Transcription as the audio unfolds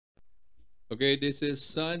Okay, this is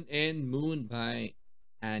Sun and Moon by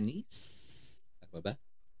Anis. Tama ba?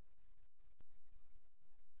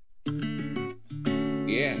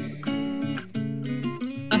 Yeah.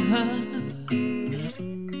 Uh-huh.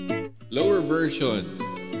 Lower version.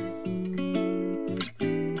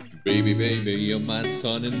 Baby, baby, you're my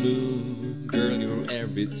sun and moon. Girl, you're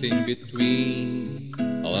everything between.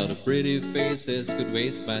 A lot of pretty faces could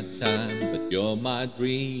waste my time, but you're my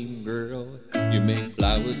dream, girl. You make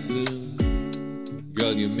flowers bloom.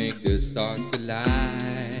 Girl, you make the stars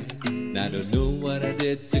collide. And I don't know what I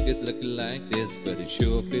did to get lucky like this, but it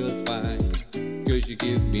sure feels fine. Cause you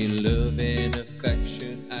give me love and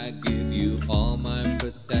affection, I give you all my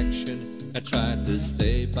protection. I try to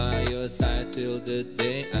stay by your side till the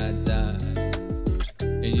day I die.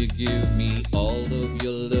 And you give me all of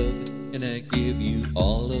your love, and I give you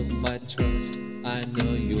all of my trust. I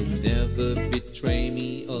know you'll never betray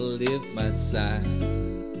me or leave my side.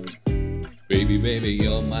 Baby, baby,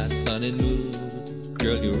 you're my sun and moon.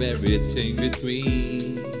 Girl, you're everything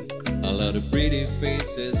between. A lot of pretty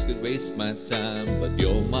faces could waste my time, but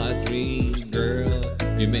you're my dream, girl.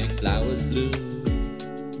 You make flowers bloom.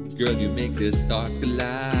 Girl, you make the stars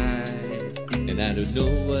collide. And I don't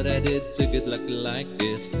know what I did to get lucky like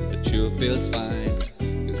this, but sure feels fine.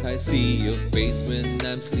 Cause I see your face when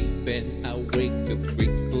I'm sleeping. I wake up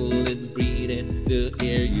grateful and breathing the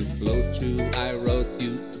air you flow through. I wrote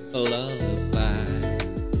you a lullaby,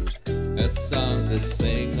 a song to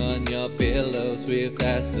sing on your pillow, swift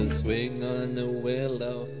as a swing on a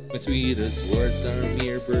willow. My sweetest words are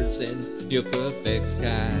mere birds in your perfect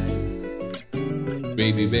sky.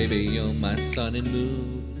 Baby, baby, you're my sun and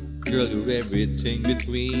moon. Girl, you're everything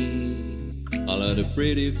between. All of the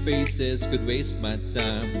pretty faces could waste my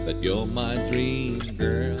time, but you're my dream,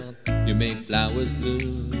 girl. You make flowers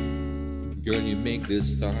bloom. Girl, you make the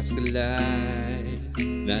stars collide.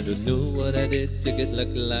 And I don't know what I did to get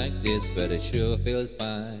lucky like this, but it sure feels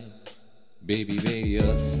fine. Baby, baby,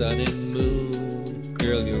 you're sun and moon.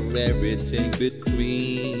 Girl, you're everything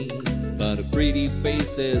between. A lot of pretty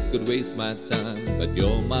faces could waste my time, but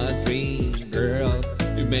you're my dream, girl.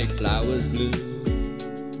 You make flowers bloom.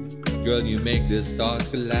 Girl, you make the stars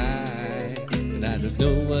collide. And I don't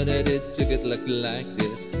know what I did to get lucky like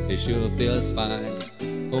this. It sure feels fine.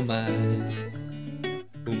 Oh my,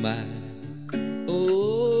 oh my.